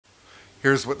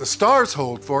Here's what the stars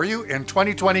hold for you in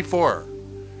 2024.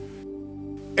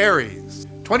 Aries.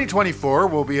 2024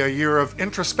 will be a year of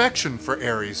introspection for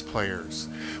Aries players.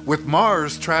 With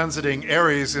Mars transiting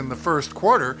Aries in the first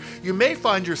quarter, you may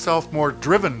find yourself more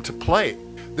driven to play.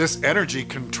 This energy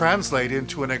can translate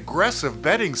into an aggressive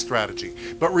betting strategy,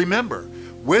 but remember,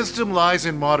 wisdom lies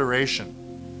in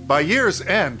moderation. By year's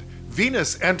end,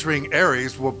 Venus entering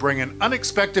Aries will bring an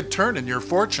unexpected turn in your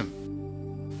fortune.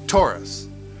 Taurus.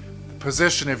 The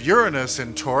position of Uranus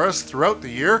in Taurus throughout the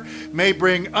year may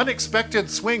bring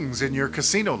unexpected swings in your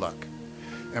casino luck.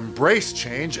 Embrace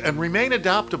change and remain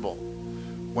adaptable.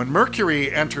 When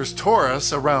Mercury enters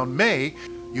Taurus around May,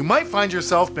 you might find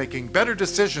yourself making better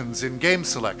decisions in game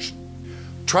selection.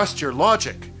 Trust your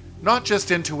logic, not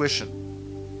just intuition.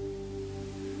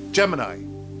 Gemini.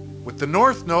 With the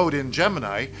North Node in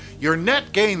Gemini, your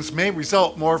net gains may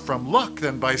result more from luck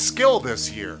than by skill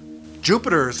this year.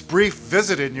 Jupiter's brief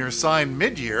visit in your sign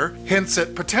mid-year hints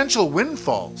at potential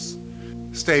windfalls.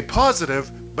 Stay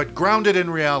positive, but grounded in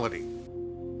reality.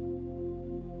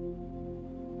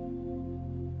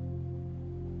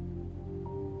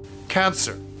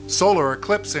 Cancer. Solar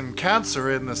eclipse in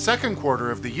Cancer in the second quarter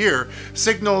of the year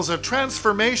signals a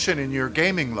transformation in your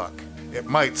gaming luck. It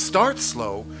might start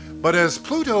slow, but as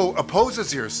Pluto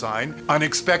opposes your sign,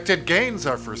 unexpected gains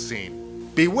are foreseen.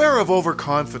 Beware of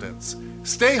overconfidence.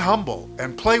 Stay humble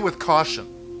and play with caution.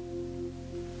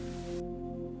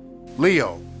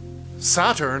 Leo.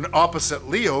 Saturn opposite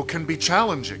Leo can be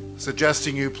challenging,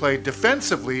 suggesting you play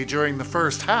defensively during the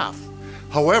first half.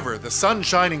 However, the sun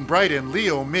shining bright in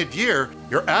Leo mid-year,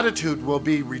 your attitude will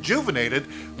be rejuvenated,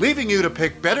 leaving you to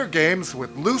pick better games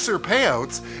with looser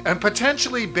payouts and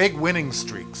potentially big winning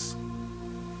streaks.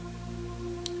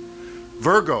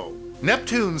 Virgo.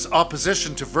 Neptune's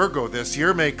opposition to Virgo this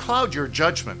year may cloud your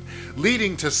judgment,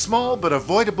 leading to small but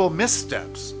avoidable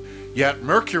missteps. Yet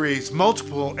Mercury's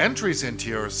multiple entries into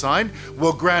your sign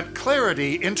will grant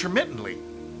clarity intermittently.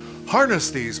 Harness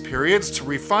these periods to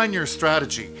refine your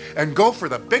strategy and go for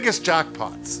the biggest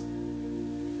jackpots.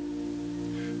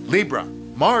 Libra.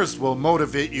 Mars will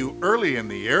motivate you early in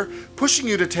the year, pushing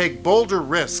you to take bolder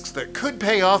risks that could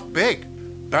pay off big.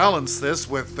 Balance this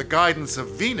with the guidance of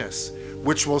Venus,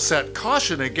 which will set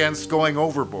caution against going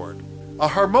overboard. A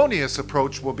harmonious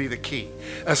approach will be the key,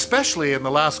 especially in the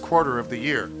last quarter of the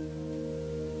year.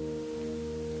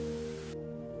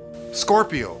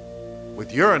 Scorpio.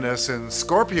 With Uranus in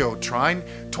Scorpio trine,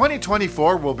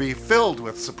 2024 will be filled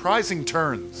with surprising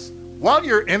turns. While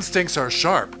your instincts are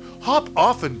sharp, hop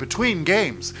often between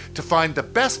games to find the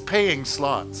best paying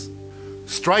slots.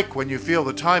 Strike when you feel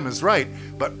the time is right,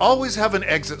 but always have an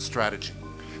exit strategy.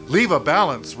 Leave a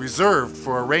balance reserved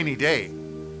for a rainy day.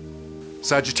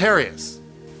 Sagittarius.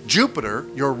 Jupiter,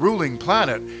 your ruling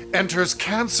planet, enters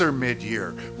Cancer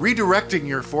mid-year, redirecting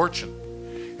your fortune.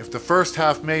 If the first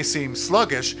half may seem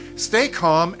sluggish, stay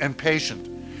calm and patient.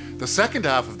 The second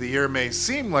half of the year may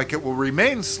seem like it will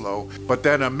remain slow, but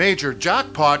then a major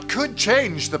jackpot could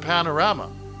change the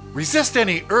panorama. Resist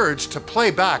any urge to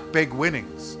play back big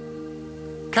winnings.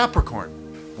 Capricorn.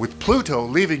 With Pluto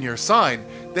leaving your sign,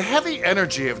 the heavy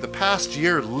energy of the past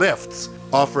year lifts,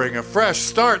 offering a fresh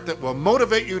start that will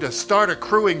motivate you to start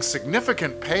accruing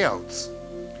significant payouts.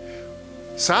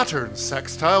 Saturn's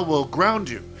sextile will ground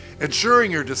you,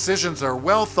 ensuring your decisions are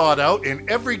well thought out in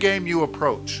every game you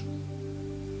approach.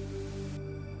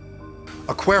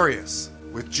 Aquarius.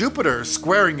 With Jupiter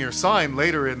squaring your sign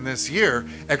later in this year,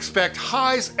 expect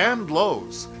highs and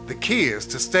lows. The key is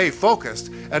to stay focused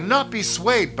and not be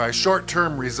swayed by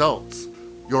short-term results.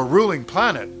 Your ruling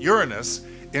planet, Uranus,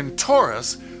 in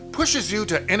Taurus, pushes you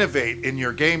to innovate in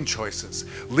your game choices,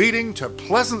 leading to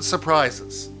pleasant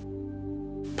surprises.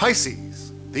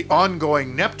 Pisces. The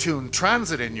ongoing Neptune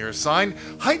transit in your sign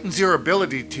heightens your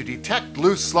ability to detect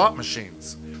loose slot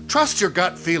machines. Trust your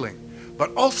gut feeling,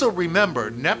 but also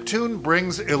remember Neptune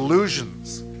brings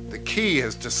illusions. The key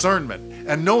is discernment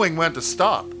and knowing when to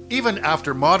stop, even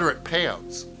after moderate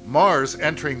payouts. Mars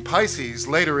entering Pisces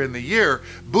later in the year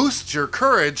boosts your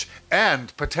courage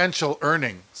and potential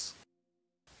earnings.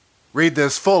 Read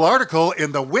this full article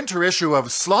in the winter issue of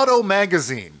Sloto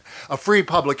magazine, a free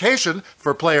publication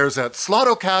for players at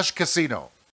sloto'cash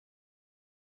Casino.